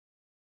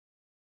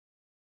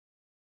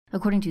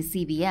According to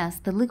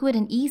CBS, the liquid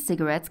in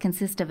e-cigarettes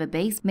consist of a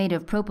base made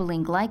of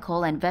propylene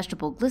glycol and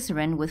vegetable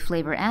glycerin with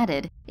flavor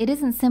added. It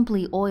isn't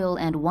simply oil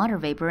and water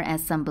vapor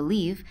as some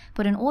believe,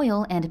 but an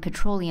oil and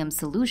petroleum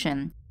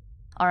solution.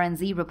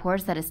 RNZ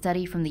reports that a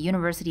study from the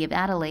University of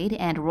Adelaide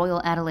and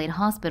Royal Adelaide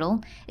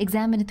Hospital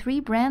examined 3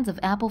 brands of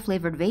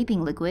apple-flavored vaping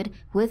liquid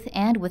with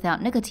and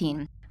without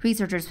nicotine.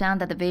 Researchers found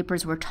that the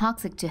vapors were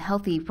toxic to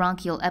healthy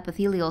bronchial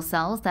epithelial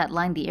cells that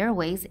line the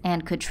airways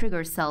and could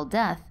trigger cell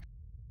death.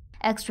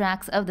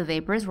 Extracts of the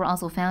vapors were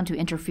also found to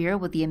interfere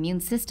with the immune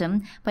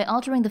system by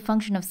altering the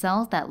function of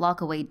cells that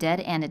lock away dead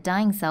and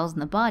dying cells in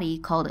the body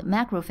called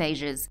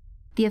macrophages.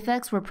 The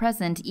effects were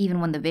present even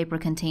when the vapor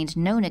contained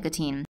no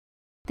nicotine.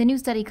 The new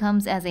study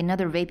comes as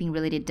another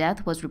vaping-related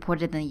death was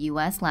reported in the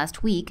U.S.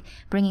 last week,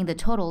 bringing the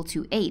total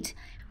to 8.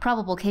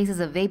 Probable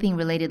cases of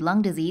vaping-related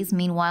lung disease,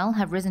 meanwhile,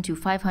 have risen to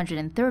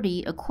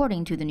 530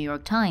 according to the New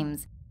York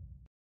Times.